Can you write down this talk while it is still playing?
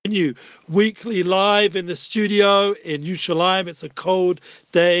continue weekly live in the studio in Yerushalayim. It's a cold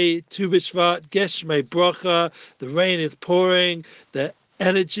day, Tu B'Shvat, Geshmei Bracha. The rain is pouring. The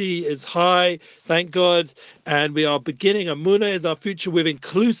energy is high, thank God. And we are beginning. Amunah is our future with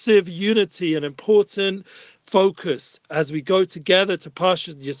inclusive unity, an important focus as we go together to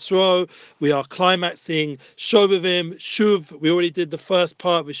Parshat Yisro. We are climaxing Shovavim, Shuv. We already did the first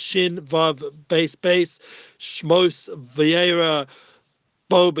part with Shin, Vav, Base, Shmos, Vayera,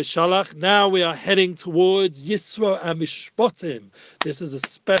 Bo B'Shalach. Now we are heading towards Yisro and Mishpotim. This is a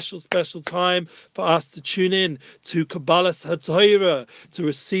special time for us to tune in to Kabbalas HaTorah, to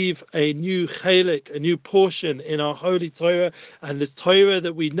receive a new chelik, a new portion in our holy Torah. And this Torah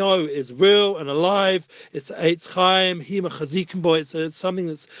that we know is real and alive. It's Eitz Chaim, Hima Chazikim Bo. It's something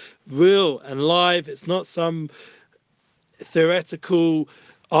that's real and live. It's not some theoretical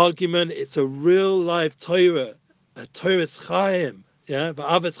argument. It's a real live Torah, a Torah's Chaim. Yeah, but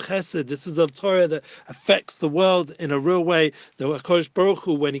Avos Chesed, this is a Torah that affects the world in a real way. The HaKadosh Baruch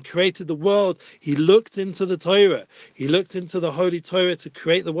Hu, when he created the world, he looked into the Torah. He looked into the Holy Torah to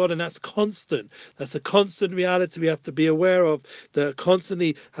create the world, and that's constant. That's a constant reality we have to be aware of. That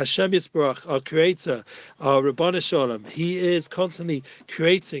constantly Hashem Yisbarach, our Creator, our Rabbanu Shalom, he is constantly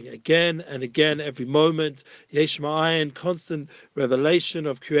creating again and again every moment. Yesh Ma'ayin, constant revelation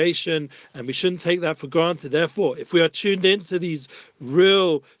of creation, and we shouldn't take that for granted. Therefore, if we are tuned into these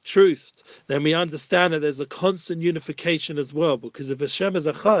real truth, then we understand that there's a constant unification as well. Because if Hashem is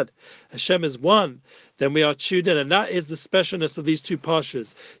Echad, Hashem is one, then we are tuned in, and that is the specialness of these two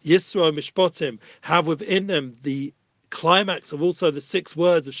parshas. Yisro and Mishpotim have within them the climax of also the 6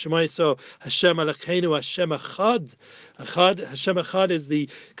 words of Shema Yisrael, Hashem Elokeinu, Hashem Echad. Hashem Echad is the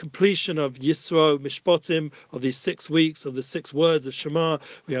completion of Yisro, Mishpotim, of these 6 weeks, of the 6 words of Shema.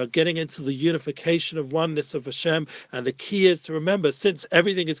 We are getting into the unification of oneness of Hashem, and the key is to remember, since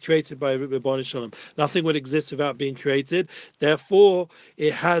everything is created by Rabbanu Shalom, nothing would exist without being created. Therefore,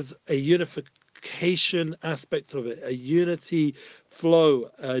 it has a unification aspect of it, a unity flow,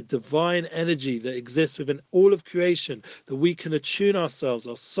 a divine energy that exists within all of creation, that we can attune ourselves,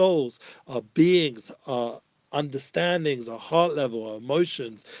 our souls, our beings, our understandings, our heart level, our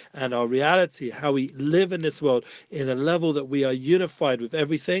emotions, and our reality, how we live in this world in a level that we are unified with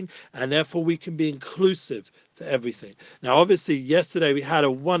everything, and therefore we can be inclusive to everything. Now, obviously, yesterday we had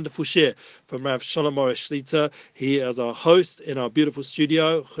a wonderful share from Rav Shalom Arush Shlita. He is our host in our beautiful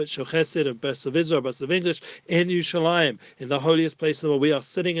studio, Chutz Chesed and Best of Israel, Best of English, in Yerushalayim, in the holiest place in the world. We are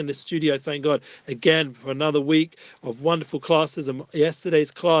sitting in the studio, thank God, again for another week of wonderful classes. And yesterday's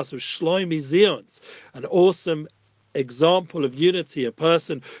class was Shlomi Zions, an awesome example of unity, a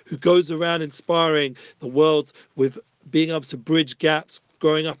person who goes around inspiring the world with being able to bridge gaps,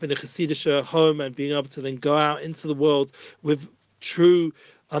 growing up in a Hasidic home and being able to then go out into the world with true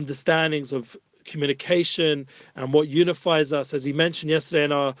understandings of communication and what unifies us. As he mentioned yesterday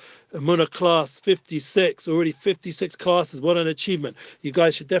in our Amunah class 56, already 56 classes. What an achievement. You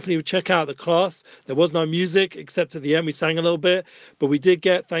guys should definitely check out the class. There was no music except at the end we sang a little bit, but we did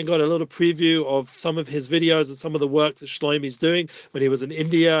get, thank God, a little preview of some of his videos and some of the work that Shlomi's doing when he was in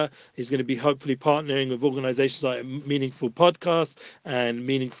India. He's going to be hopefully partnering with organizations like Meaningful Podcast and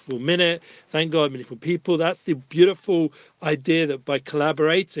Meaningful Minute. Thank God, Meaningful People. That's the beautiful idea that by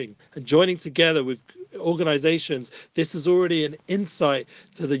collaborating and joining together with organizations, this is already an insight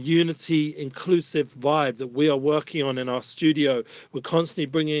to the unity inclusive vibe that we are working on in our studio. We're constantly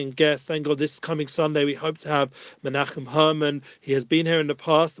bringing in guests. Thank God this coming Sunday we hope to have Menachem Herman. He has been here in the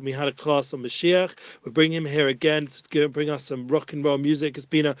past and we had a class on Mashiach. We're bringing him here again to bring us some rock and roll music. It's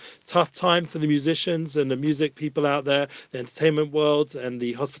been a tough time for the musicians and the music people out there, the entertainment world and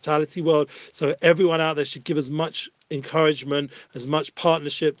the hospitality world. So everyone out there should give as much encouragement, as much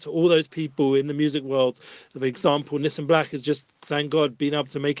partnership to all those people in the music world. For example, Nissan Black has just, thank God, been able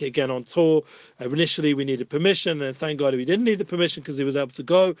to make it again on tour. Initially, we needed permission, and thank God we didn't need the permission because he was able to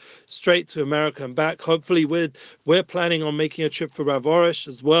go straight to America and back. Hopefully, we're planning on making a trip for Rav Arush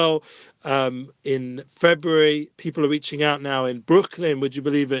as well. In February, people are reaching out now in Brooklyn, would you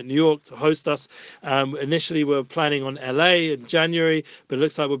believe it, New York, to host us. Initially, we were planning on LA in January, but it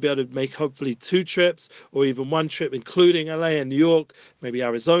looks like we'll be able to make hopefully 2 trips or even 1 trip, including LA and New York, maybe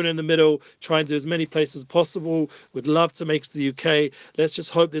Arizona in the middle, try and do as many places as possible. We'd love to make it to the UK. Let's just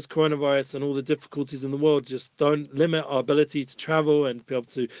hope this coronavirus and all the difficulties in the world just don't limit our ability to travel and be able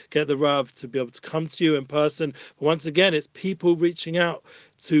to get the Rav to be able to come to you in person. But once again, it's people reaching out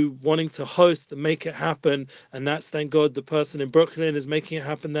to wanting to host and make it happen, and that's, thank God, the person in Brooklyn is making it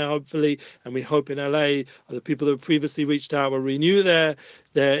happen there, hopefully, and we hope in LA the people that previously reached out will renew their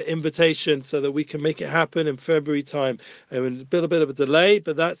their invitation so that we can make it happen in February time. And a little bit of a delay,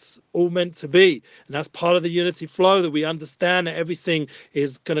 but that's all meant to be. And that's part of the unity flow, that we understand that everything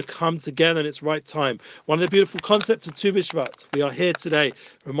is going to come together in its right time. One of the beautiful concepts of Tu B'Shvat, we are here today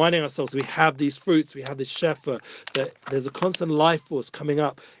reminding ourselves we have these fruits, we have this shefa, that there's a constant life force coming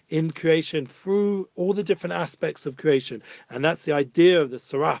up in creation through all the different aspects of creation. And that's the idea of the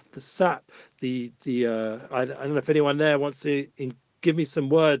saraf, the sap, I don't know if anyone there wants to give me some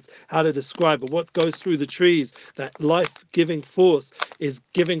words how to describe, but what goes through the trees, that life-giving force is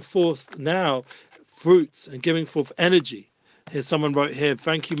giving forth now fruits and giving forth energy. Here's someone wrote here,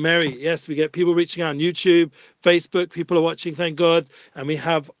 thank you, Mary. Yes, we get people reaching out on YouTube, Facebook, people are watching, thank God. And we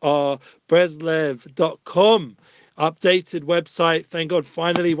have our breslev.com updated website. Thank God,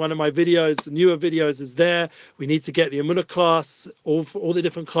 finally, one of my videos, newer videos, is there. We need to get the Amunah class, all the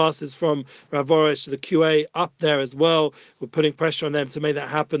different classes from Rav Orish to the QA up there as well. We're putting pressure on them to make that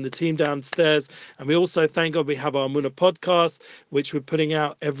happen, the team downstairs. And we also, thank God, we have our Amunah podcast, which we're putting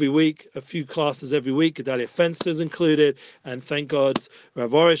out every week, a few classes every week. Gedalia Fenster is included. And thank God,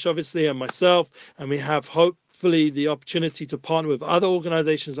 Rav Orish, obviously, and myself. And we have hopefully the opportunity to partner with other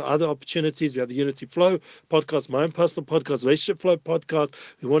organizations or other opportunities. We have the Unity Flow podcast, my own personal podcast, Relationship Flow podcast.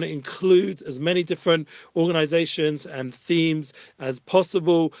 We want to include as many different organizations and themes as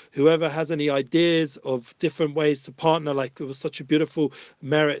possible. Whoever has any ideas of different ways to partner, like it was such a beautiful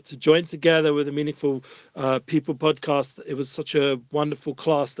merit to join together with a Meaningful People podcast. It was such a wonderful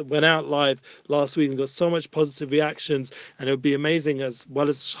class that went out live last week and got so much positive reactions. And it would be amazing, as well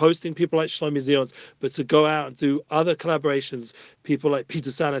as hosting people like Shlomi Zions, but to go out and do other collaborations. People like Peter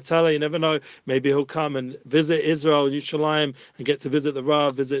Sanatella, you never know, maybe he'll come and visit Israel and Yerushalayim and get to visit the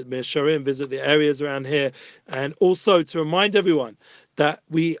Rav, visit Mir Sharim, visit the areas around here. And also to remind everyone that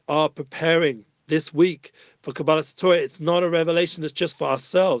we are preparing this week for Kabbalah Torah. It's not a revelation that's just for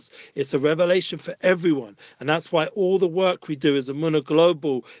ourselves. It's a revelation for everyone. And that's why all the work we do as Amunah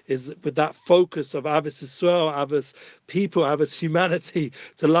Global is with that focus of Ahavas Yisrael, Ahavas people, Ahavas humanity,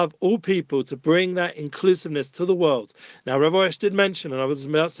 to love all people, to bring that inclusiveness to the world. Now, Rav Orish did mention, and I was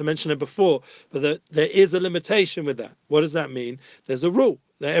about to mention it before, but that there is a limitation with that. What does that mean? There's a rule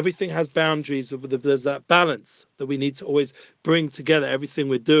that everything has boundaries. There's that balance that we need to always bring together everything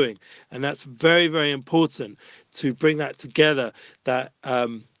we're doing. And that's very, very important to bring that together, that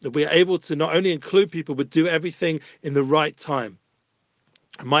we're able to not only include people, but do everything in the right time.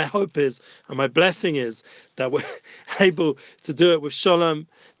 My hope is, and my blessing is, that we're able to do it with Shalom,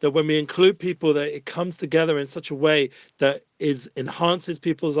 that when we include people, that it comes together in such a way that enhances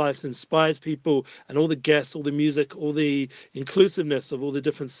people's lives, inspires people, and all the guests, all the music, all the inclusiveness of all the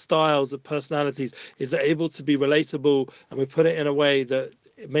different styles of personalities is able to be relatable, and we put it in a way that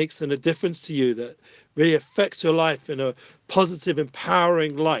it makes a difference to you, that really affects your life in a positive,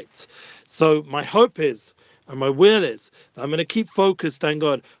 empowering light. So my hope is, and my will is, that I'm going to keep focused, thank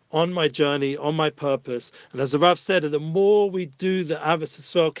God, on my journey, on my purpose. And as the Rav said, the more we do the Ahavas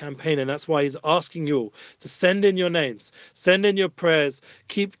Yisrael campaign, and that's why he's asking you all to send in your names, send in your prayers,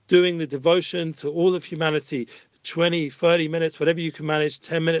 keep doing the devotion to all of humanity, 20, 30 minutes, whatever you can manage,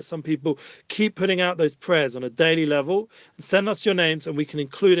 10 minutes, some people, keep putting out those prayers on a daily level and send us your names, and we can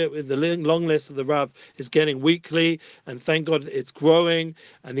include it with the long list of the Rav is getting weekly. And thank God it's growing.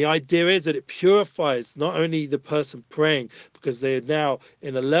 And the idea is that it purifies not only the person praying, because they're now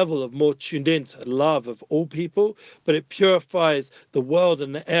in a level of more tuned in to love of all people, but it purifies the world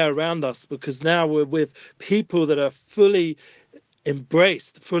and the air around us, because now we're with people that are fully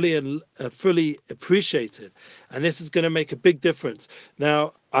embraced, fully and fully appreciated, and this is going to make a big difference.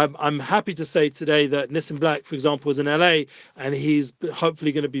 Now, I'm happy to say today that Nissim Black, for example, is in LA, and he's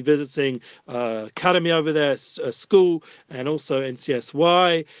hopefully going to be visiting Academy over there, school, and also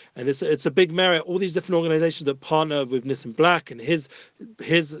NCSY, and it's a big merit. All these different organizations that partner with Nissim Black and his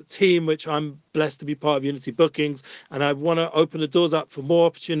team, which I'm blessed to be part of, Unity Bookings, and I want to open the doors up for more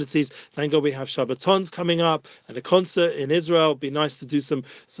opportunities. Thank God we have Shabbatons coming up and a concert in Israel. It'd be nice to do some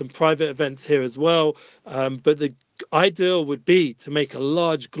private events here as well, but the ideal would be to make a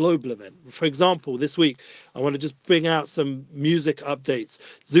large global event. For example, this week I want to just bring out some music updates.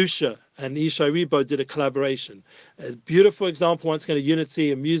 Zusha and Yishai Rebo did a collaboration. A beautiful example, once again, of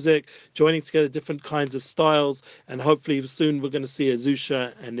unity and music, joining together different kinds of styles, and hopefully soon we're going to see a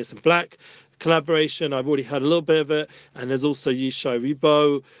Zusha and Nissim Black collaboration. I've already heard a little bit of it, and there's also Yishai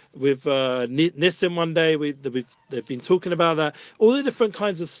Rebo with Nissim one day. They've been talking about that. All the different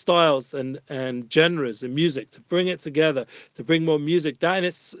kinds of styles and genres in music, to bring it together, to bring more music. That in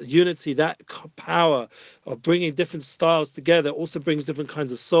its unity, that power of bringing different styles together also brings different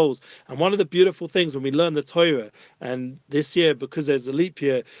kinds of souls. And one of the beautiful things when we learn the Torah, and this year, because there's a leap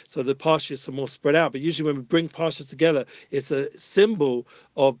year, so the parshas are more spread out, but usually when we bring parshas together, it's a symbol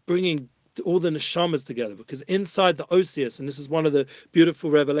of bringing all the neshamas together, because inside the Osius, and this is one of the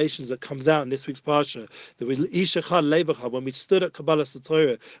beautiful revelations that comes out in this week's parsha, that we Ishachad Levacha, when we stood at Kabbalah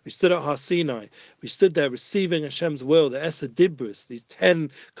Satorah, we stood at Har Sinai, we stood there receiving Hashem's will, the Esa Dibris, these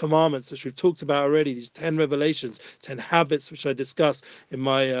 10 commandments which we've talked about already, these 10 revelations, 10 habits which I discuss in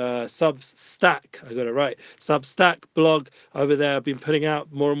my Substack. I got it right, Substack blog over there. I've been putting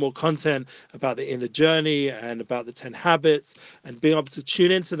out more and more content about the inner journey and about the 10 habits, and being able to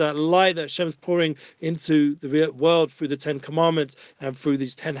tune into that light that Hashem's pouring into the real world through the 10 commandments and through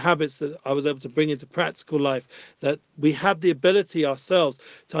these 10 habits that I was able to bring into practical life, that we have the ability ourselves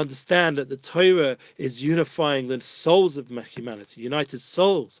to understand that the Torah is unifying the souls of humanity, united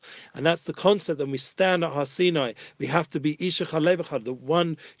souls. And that's the concept. When we stand at Har Sinai, we have to be Ishachad Levachad, the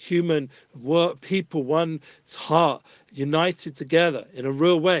one human people, one heart, united together in a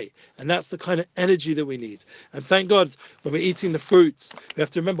real way. And that's the kind of energy that we need. And thank God, when we're eating the fruits, we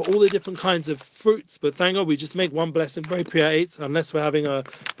have to remember all the different kinds of fruits. But thank God we just make one blessing, very Priya, unless we're having a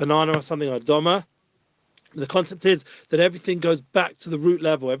banana or something, or doma. The concept is that everything goes back to the root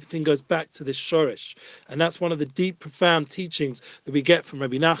level. Everything goes back to this shorish. And that's one of the deep, profound teachings that we get from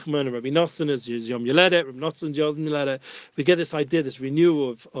Rabbi Nachman and Rabbi Nosson as Yom Yoledet, Rabbi Nosson Yom Yoledet. We get this idea, this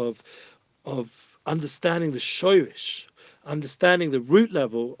renewal of understanding the shorish, understanding the root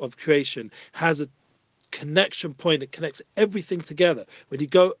level of creation has a connection point that connects everything together. When you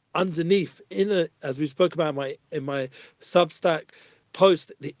go underneath, as we spoke about in my Substack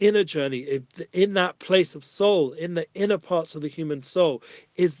post, the inner journey, in that place of soul, in the inner parts of the human soul,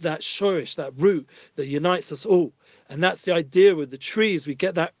 is that shorish, that root that unites us all. And that's the idea with the trees. We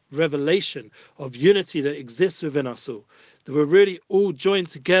get that revelation of unity that exists within us all, that we're really all joined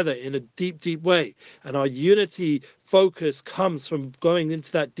together in a deep, deep way. And our unity focus comes from going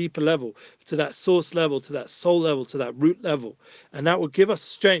into that deeper level, to that source level, to that soul level, to that root level. And that will give us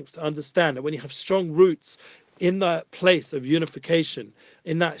strength to understand that when you have strong roots in that place of unification,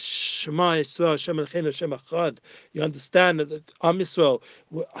 in that Shema Yisrael, Hashem Elokeinu, Hashem Echad, you understand that the Am Yisrael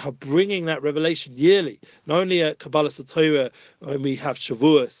are bringing that revelation yearly, not only at Kabbalah Satorah when we have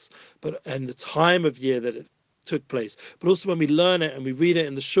Shavuos, but and the time of year that it took place, but also when we learn it and we read it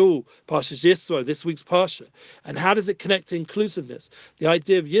in the shul, Parshas Yisro, this week's Parsha. And how does it connect to inclusiveness? The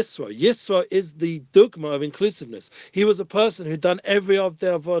idea of Yisro. Yisro is the dogma of inclusiveness. He was a person who'd done every of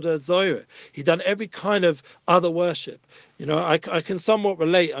the Avodah Zorah. He'd done every kind of other worship. You know, I can somewhat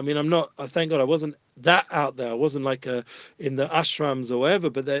relate. I mean, thank God I wasn't that out there. I wasn't like in the ashrams or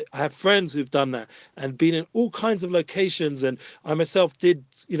whatever, but I have friends who've done that and been in all kinds of locations. And I myself did,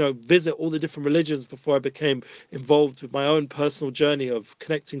 visit all the different religions before I became involved with my own personal journey of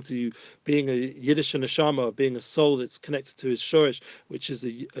connecting to being a Yiddish neshama, being a soul that's connected to his shorish, which is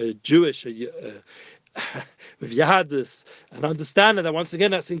a Jewish, with Yahadis, and understanding that once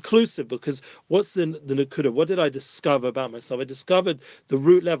again that's inclusive, because what's the Nakuda? What did I discover about myself? I discovered the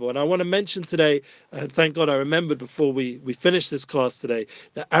root level. And I want to mention today, and thank God I remembered before we finished this class today,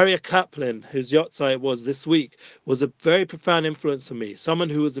 that Arya Kaplan, whose yahrzeit was this week, was a very profound influence on me. Someone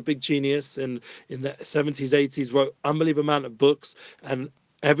who was a big genius in the 70s, 80s, wrote unbelievable amount of books, and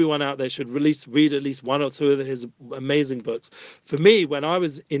everyone out there should read at least one or two of his amazing books. For me, when I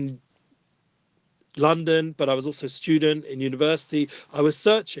was in London, but I was also a student in university, I was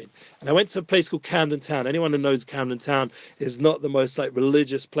searching, and I went to a place called Camden Town. Anyone who knows Camden Town is not the most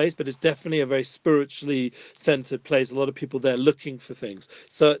religious place, but it's definitely a very spiritually centered place. A lot of people there looking for things,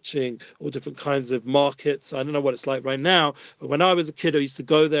 searching all different kinds of markets. I don't know what it's like right now, but when I was a kid, I used to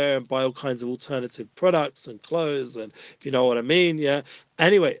go there and buy all kinds of alternative products and clothes, and if you know what I mean, yeah.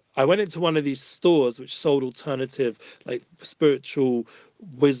 Anyway, I went into one of these stores which sold alternative, spiritual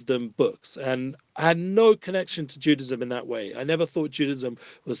wisdom books, and I had no connection to Judaism in that way. I never thought Judaism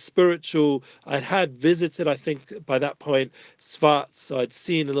was spiritual. Had visited, I think by that point, Sfat, so I'd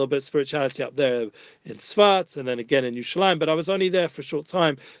seen a little bit of spirituality up there in Sfat, and then again in Yerushalayim, but I was only there for a short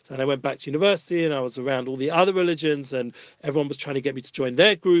time. So then I went back to university, and I was around all the other religions, and everyone was trying to get me to join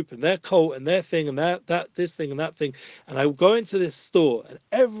their group and their cult and their thing and this thing and that thing. And I would go into this store, and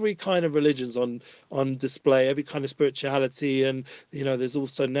every kind of religion's on display, every kind of spirituality, and there's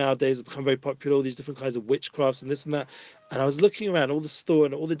also nowadays become very popular all these different kinds of witchcrafts and this and that. And I was looking around all the store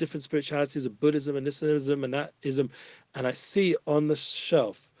and all the different spiritualities of Buddhism and this ism and that ism, and I see on the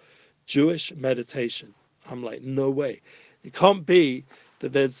shelf Jewish meditation. I'm like, no way, it can't be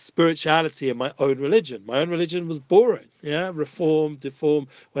that there's spirituality in my own religion. My own religion was boring, reform, deform,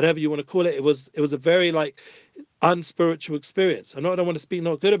 whatever you want to call it. It was a very unspiritual experience. I don't want to speak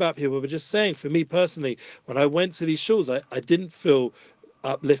not good about people, but just saying, for me personally, when I went to these shuls, I didn't feel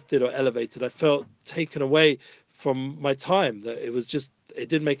uplifted or elevated. I felt taken away from my time. That it was just, it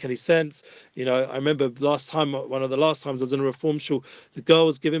didn't make any sense. I remember one of the last times I was in a reform shul, the girl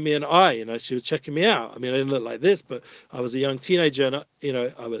was giving me an eye. She was checking me out. I mean, I didn't look like this, but I was a young teenager, and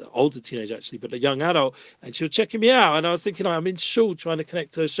I was an older teenager actually, but a young adult, and she was checking me out, and I was thinking, I'm in shul trying to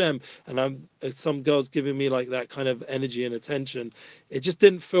connect to Hashem, and some girls giving me like that kind of energy and attention. It just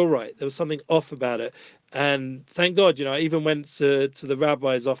didn't feel right. There was something off about it. And thank God, I even went to the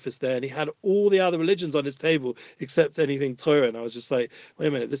rabbi's office there, and he had all the other religions on his table except anything Torah. And I was just like, wait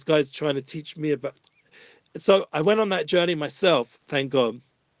a minute, this guy's trying to teach me about. So I went on that journey myself, thank God.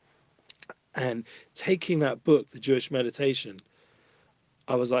 And taking that book, The Jewish Meditation,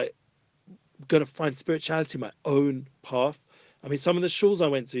 I was like, going to find spirituality my own path. I mean, some of the shuls I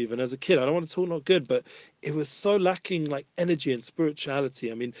went to, even as a kid, I don't want to talk not good, but it was so lacking like energy and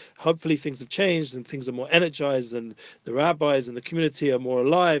spirituality. I mean, hopefully things have changed and things are more energized and the rabbis and the community are more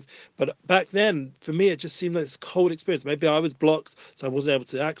alive. But back then, for me, it just seemed like this cold experience. Maybe I was blocked, so I wasn't able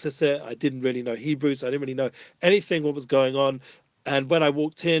to access it. I didn't really know Hebrew, so I didn't really know anything what was going on. And when I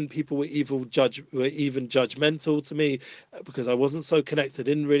walked in, people were even judgmental to me because I wasn't so connected,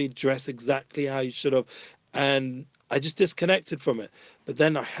 didn't really dress exactly how you should have. And I just disconnected from it. But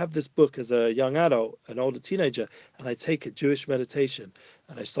then I have this book as a young adult, an older teenager, and I take it, Jewish Meditation,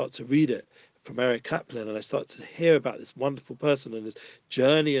 and I start to read it from Eric Kaplan, and I start to hear about this wonderful person and his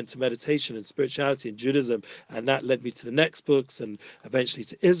journey into meditation and spirituality and Judaism. And that led me to the next books and eventually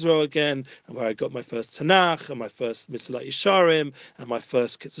to Israel again, and where I got my first Tanakh and my first Mesilat Yesharim and my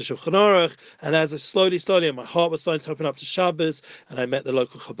first Kitzur Shulchan Aruch. And as I slowly, and my heart was starting to open up to Shabbos, and I met the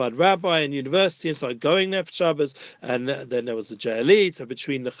local Chabad rabbi in university and started going there for Shabbos. And then there was the JLE, so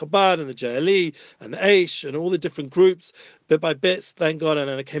between the Chabad and the JLE and Aish and all the different groups, bit by bits, thank God. And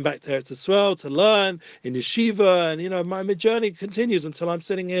then I came back to Eretz Yisrael to learn in yeshiva, and my journey continues until I'm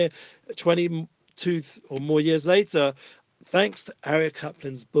sitting here 22 or more years later, thanks to Aryeh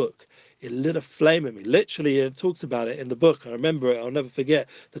Kaplan's book. It lit a flame in me. Literally, it talks about it in the book. I remember it. I'll never forget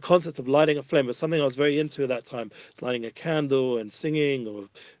the concept of lighting a flame. It was something I was very into at that time. Lighting a candle and singing or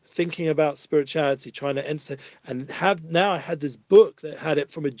thinking about spirituality, trying to enter, and I had this book that had it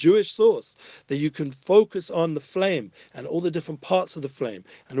from a Jewish source, that you can focus on the flame and all the different parts of the flame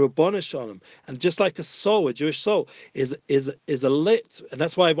and Rabbanu Shalom. And just like a soul, a Jewish soul is a lit, and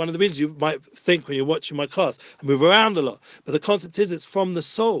that's why one of the reasons you might think when you're watching my class, I move around a lot, but the concept is it's from the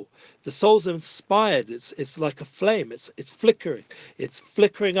soul. The soul's inspired. It's like a flame. It's flickering. It's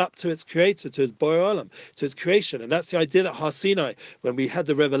flickering up to its creator, to his Borei Olam, to his creation. And that's the idea that Har Sinai, when we had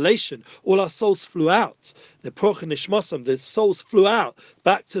the revelation, all our souls flew out. The Proch and Nishmasam, the souls flew out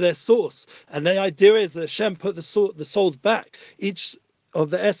back to their source. And the idea is that Hashem put the souls back. Each of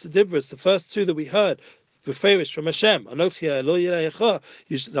the Esther Dibras, the first two that we heard, Beferish from Hashem, Anochi Elo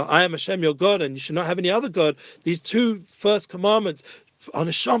Yirecha, I am Hashem your God, and you should not have any other God. These two first commandments, our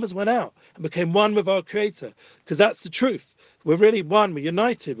neshamas went out and became one with our Creator, because that's the truth. We're really one. We're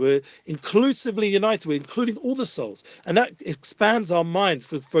united. We're inclusively united. We're including all the souls, and that expands our minds.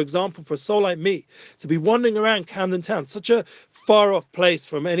 For example, for a soul like me to be wandering around Camden Town, such a far-off place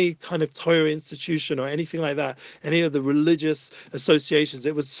from any kind of Torah institution or anything like that, any of the religious associations,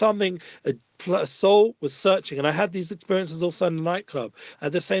 it was something a soul was searching. And I had these experiences also in the nightclub. I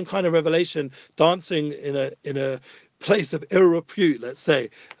had the same kind of revelation, dancing in a place of ill repute, let's say,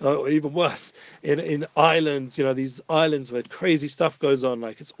 or even worse, in islands, these islands where crazy stuff goes on,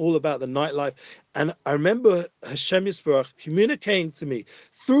 like it's all about the nightlife. And I remember Hashem Yisbarach communicating to me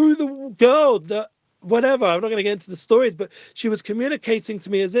through the girl that, whatever, I'm not going to get into the stories, but she was communicating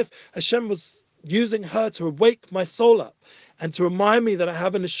to me as if Hashem was using her to wake my soul up and to remind me that I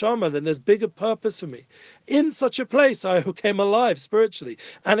have a neshama, that there's bigger purpose for me. In such a place, I came alive spiritually.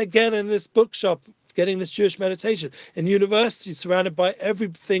 And again, in this bookshop, getting this Jewish meditation, in university, surrounded by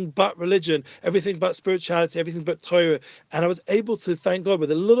everything but religion, everything but spirituality, everything but Torah. And I was able to, thank God, with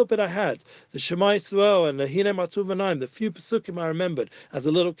a little bit I had, the Shema Yisrael and the Hine Matuv V'naim, the few Pesukim I remembered as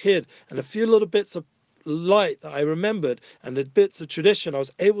a little kid, and a few little bits of light that I remembered and the bits of tradition, I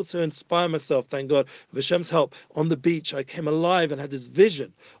was able to inspire myself, thank God, with Hashem's help. On the beach, I came alive and had this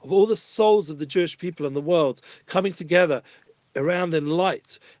vision of all the souls of the Jewish people in the world coming together around in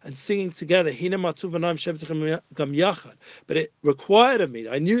light and singing together. But it required of me,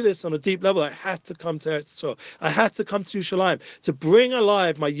 I knew this on a deep level, I had to come to Eretz Yisrael. I had to come to Yerushalayim to bring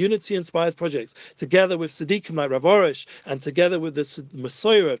alive my Unity Inspires projects together with Tzaddikim like Rav Orish and together with the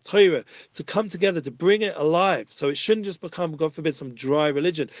Messiah of Torah, to come together to bring it alive. So it shouldn't just become, God forbid, some dry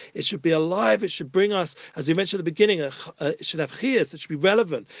religion. It should be alive. It should bring us, as we mentioned at the beginning, it should have chiyas. It should be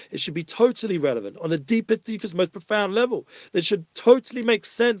relevant. It should be totally relevant on the deepest, most profound level. That should totally make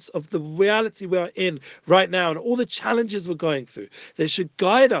sense of the reality we are in right now and all the challenges we're going through. They should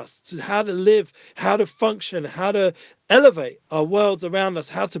guide us to how to live, how to function, how to elevate our worlds around us,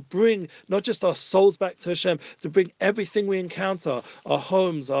 how to bring not just our souls back to Hashem, to bring everything we encounter, our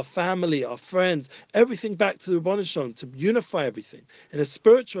homes, our family, our friends, everything back to the Rebbeinu Shalom, to unify everything in a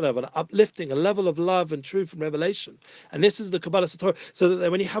spiritual level, an uplifting, a level of love and truth and revelation. And this is the Kabbalah Satorah, so that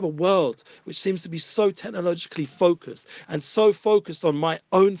when you have a world which seems to be so technologically focused and so focused on my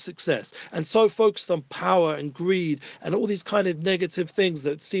own success and so focused on power and greed and all these kind of negative things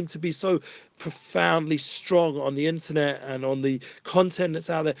that seem to be so profoundly strong on the internet and on the content that's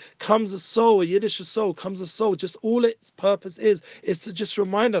out there, comes a soul, a Yiddish soul, comes a soul. Just all its purpose is to just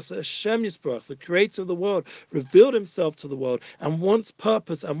remind us that Hashem Yisbarach, the creator of the world, revealed himself to the world and wants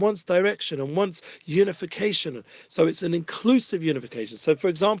purpose and wants direction and wants unification. So it's an inclusive unification. So for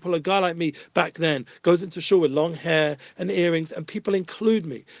example, a guy like me back then goes into shul with long hair and earrings and people include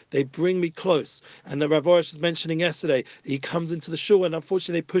me. They bring me close. And the Rav Orish was mentioning yesterday, he comes into the shul and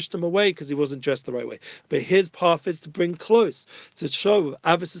unfortunately they pushed him away because he wasn't dressed the right way. But his path is to bring close, to show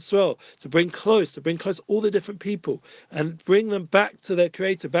Avos Yisrael, to bring close all the different people and bring them back to their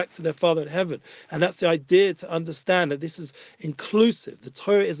creator, back to their Father in heaven. And that's the idea, to understand that this is inclusive. The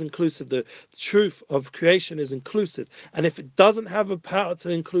Torah is inclusive. The truth of creation is inclusive. And if it doesn't have a power to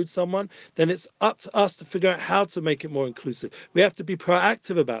include someone, then it's up to us to figure out how to make it more inclusive. We have to be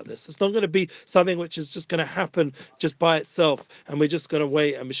proactive about this. It's not going to be something which is just going to happen just by itself and we're just going to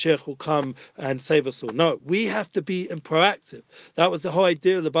wait and Mashiach will come and save us all. No, we have to be proactive. That was the whole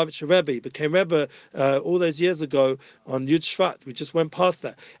idea of the Babitcher Rebbe. He became Rebbe all those years ago on Yud Shvat. We just went past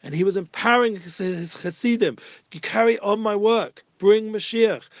that. And he was empowering his Hasidim. You carry on my work. Bring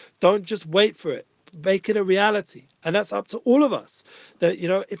Mashiach. Don't just wait for it. Make it a reality. And that's up to all of us. That,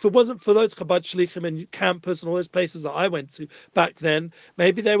 if it wasn't for those Chabad Shlichim and campus and all those places that I went to back then,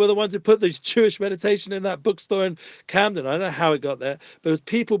 maybe they were the ones who put the Jewish meditation in that bookstore in Camden. I don't know how it got there, but it was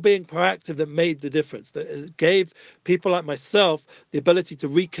people being proactive that made the difference. That it gave people like myself the ability to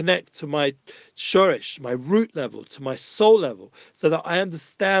reconnect to my shorish, my root level, to my soul level, so that I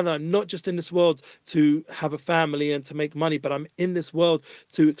understand that I'm not just in this world to have a family and to make money, but I'm in this world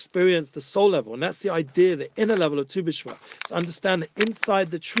to experience the soul level. And that's the idea, the inner level of Tu B'Shvat. It's understand that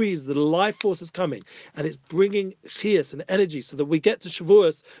inside the trees, the life force is coming, and it's bringing chiyas and energy, so that we get to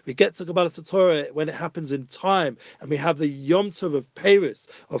Shavuos, we get to Kabbalah Satorah when it happens in time, and we have the Yom Tov of Peiros,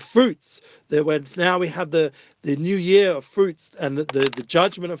 of fruits. That when now we have the new year of fruits and the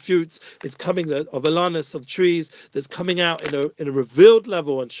judgment of fruits is coming, of Elanus, of trees, that's coming out in a revealed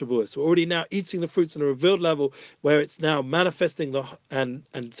level on Shavuos. We're already now eating the fruits on a revealed level where it's now manifesting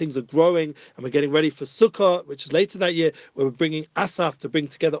and things are growing, and we're getting ready for Sukkot, which is later that year, where we're bringing Asaf to bring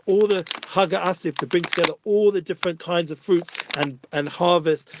together all the Haga Asif, to bring together all the different kinds of fruits and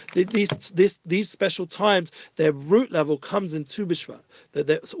harvest. These special times, their root level comes in Tu B'Shvat.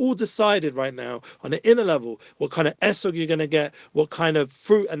 That's all decided right now on the inner level, what kind of esrog you're going to get, what kind of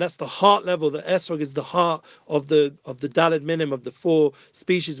fruit, and that's the heart level. The esrog is the heart of the Daled Minim, of the four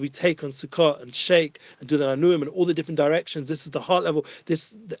species we take on Sukkot and shake and do the Anuim and all the different directions. This is the heart level. The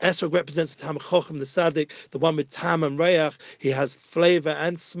esrog represents the Tam Chochem, the Sadik, the one with Tam and Reach. He has flavor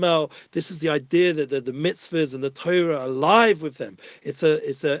and smell. This is the idea that the mitzvahs and the Torah are alive with them. It's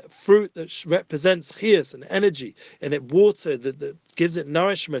a fruit that represents chiyas and energy, and it water that gives it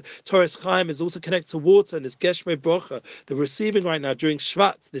nourishment. Torres Chaim is also connected to water, and this Geshmei Brocha that we're receiving right now during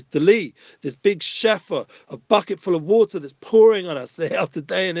Shvat, this Dali, this big shefa, a bucket full of water that's pouring on us day after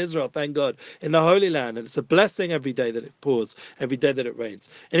day in Israel, thank God, in the Holy Land. And it's a blessing every day that it pours, every day that it rains.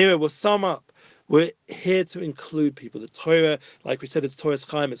 Anyway, we'll sum up. We're here to include people. The Torah, like we said, it's Torah's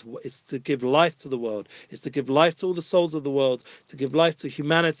Chaim. It's to give life to the world. It's to give life to all the souls of the world, to give life to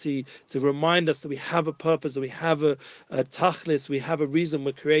humanity, to remind us that we have a purpose, that we have a tachlis, we have a reason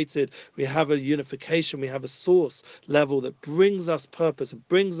we're created, we have a unification, we have a source level that brings us purpose, it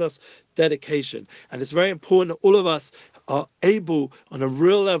brings us dedication. And it's very important that all of us are able, on a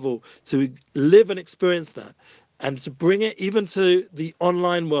real level, to live and experience that. and to bring it even to the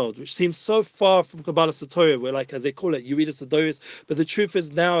online world, which seems so far from Kabbalah Satorah, where, like, as they call it, Yeridas Adoris. But the truth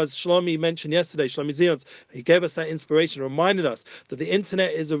is now, as Shlomi mentioned yesterday, Shlomi Zions, he gave us that inspiration, reminded us that the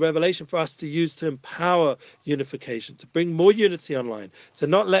internet is a revelation for us to use to empower unification, to bring more unity online, to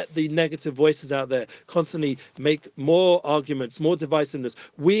not let the negative voices out there constantly make more arguments, more divisiveness.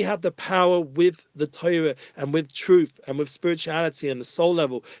 We have the power with the Torah and with truth and with spirituality and the soul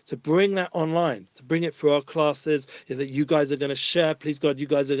level to bring that online, to bring it through our classes, that you guys are going to share. Please God, you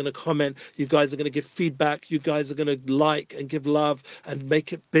guys are going to comment. You guys are going to give feedback. You guys are going to like and give love and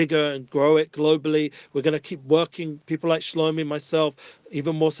make it bigger and grow it globally. We're going to keep working. People like Shlomi, myself,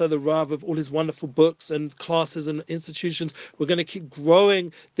 even more so the Rav with all his wonderful books and classes and institutions. We're going to keep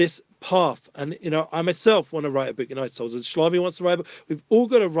growing this path. And I myself want to write a book. So as Shlomi wants to write a book, we've all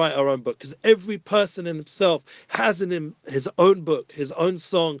got to write our own book, because every person in himself has in him his own book, his own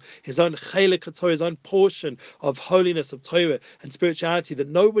song, his own chelik HaTorah, his own portion of holiness, of Torah and spirituality that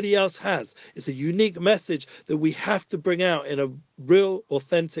nobody else has. It's a unique message that we have to bring out in a real,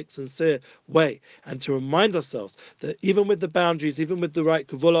 authentic, sincere way, and to remind ourselves that even with the boundaries, even with the right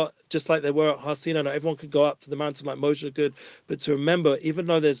kavula, just like they were at Har Sinai, not everyone could go up to the mountain like Moshe could, but to remember, even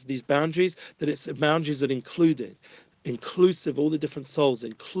though there's these boundaries, that it's boundaries that inclusive, all the different souls,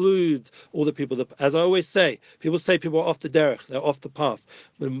 include all the people. That, as I always say people are off the derech, they're off the path.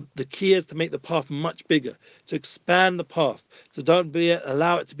 The key is to make the path much bigger, to expand the path, to don't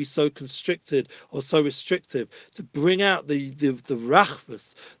allow it to be so constricted or so restrictive, to bring out the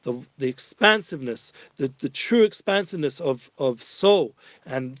rachvus, the expansiveness, the true expansiveness of soul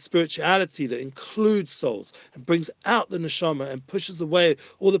and spirituality that includes souls and brings out the neshama and pushes away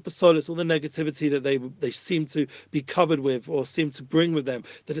all the pasolis, all the negativity that they seem to be covered with or seem to bring with them,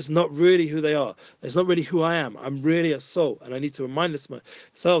 that it's not really who they are. It's not really who I am. I'm really a soul, and I need to remind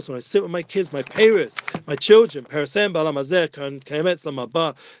myself when I sit with my kids, my parents, my children, to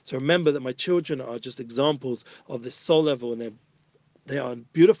remember that my children are just examples of this soul level, and they are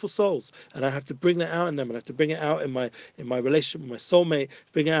beautiful souls, and I have to bring that out in them, and I have to bring it out in my relationship with my soulmate,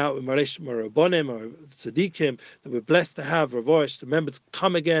 bring it out in my relationship with my Rabbonim or Tzaddikim that we're blessed to have. Rav Orish, to remember to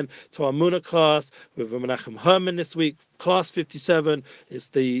come again to our Muna class with Menachem Herman this week. Class 57 is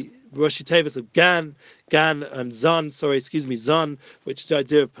the Rosh Tevis of Gan and Zan, which is the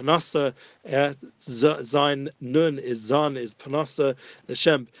idea of Panasa. Zain Nun is Zan, is Panasa. The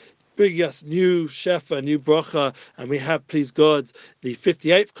Shem bring us new Shefa, new Bracha, and we have, please God, the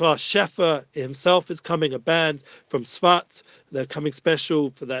 58th class Shefa himself is coming, a band from Sfat. They're coming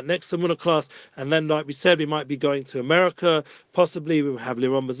special for that next Samuna class. And then, like we said, we might be going to America. Possibly we have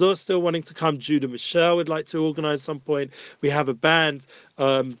Liron Mazur still wanting to come. Judah Michelle would like to organize some point. We have a band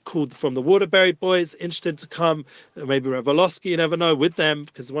called From the Waterbury Boys, interested to come. Maybe Rav Olofsky, you never know, with them,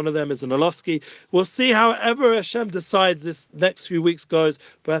 because one of them is an Olofsky. We'll see however Hashem decides this next few weeks goes.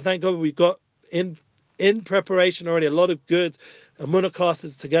 But I thank God we've got in preparation already a lot of good Amunah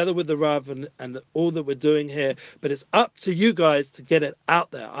classes together with the Rav and all that we're doing here. But it's up to you guys to get it out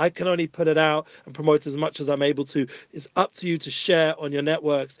there. I can only put it out and promote as much as I'm able to. It's up to you to share on your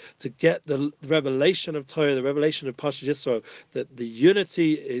networks, to get the revelation of Torah, the revelation of Pasha Yisro, that the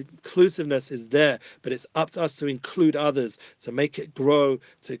unity, inclusiveness is there, but it's up to us to include others, to make it grow,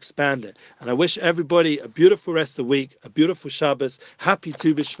 to expand it. And I wish everybody a beautiful rest of the week, a beautiful Shabbos, happy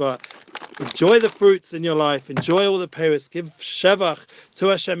Tu B'Shvat. Enjoy the fruits in your life. Enjoy all the Paris. Give Shevach to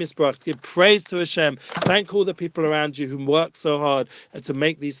Hashem Yisbarach. Give praise to Hashem. Thank all the people around you who work so hard and to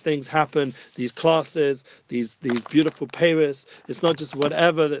make these things happen. These classes, these beautiful Paris. It's not just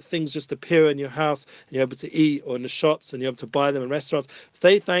whatever that things just appear in your house and you're able to eat, or in the shops and you're able to buy them in restaurants.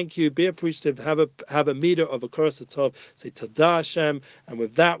 Say thank you. Be appreciative. Have a meter of a Koros Tov. Say Todah Hashem. And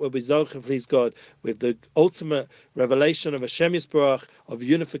with that, we'll be Zochim, please God, with the ultimate revelation of Hashem Yisbarach, of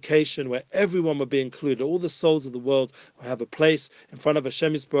unification, where everyone will be included. All the souls of the world will have a place in front of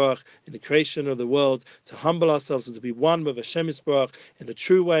Hashem Yisbarach in the creation of the world, to humble ourselves and to be one with Hashem Yisbarach in a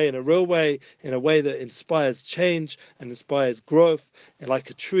true way, in a real way, in a way that inspires change and inspires growth. And like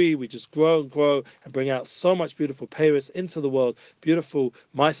a tree, we just grow and grow and bring out so much beautiful Paris into the world, beautiful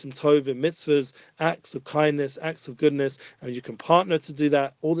Maisim Tovim, mitzvahs, acts of kindness, acts of goodness. And you can partner to do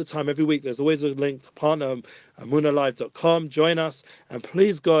that all the time, every week. There's always a link to partner, amunalive.com. Join us, and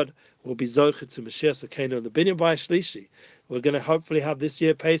please God, we'll be Zocher to Mashiach Sakenu and the Binyan Bayis Shlishi. We're going to hopefully have this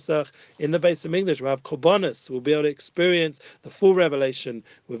year Pesach in the Beis Hamikdash. We'll have Korbanos. We'll be able to experience the full revelation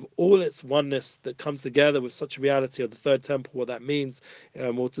with all its oneness that comes together with such a reality of the third temple, what that means.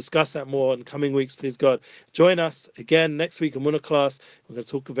 We'll discuss that more in coming weeks, please God. Join us again next week in Munah class. We're going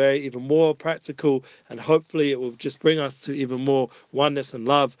to talk even more practical, and hopefully it will just bring us to even more oneness and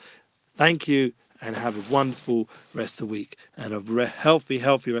love. Thank you. and have a wonderful rest of the week and a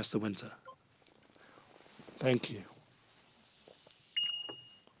healthy rest of winter. Thank you.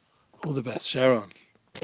 All the best, Sharon.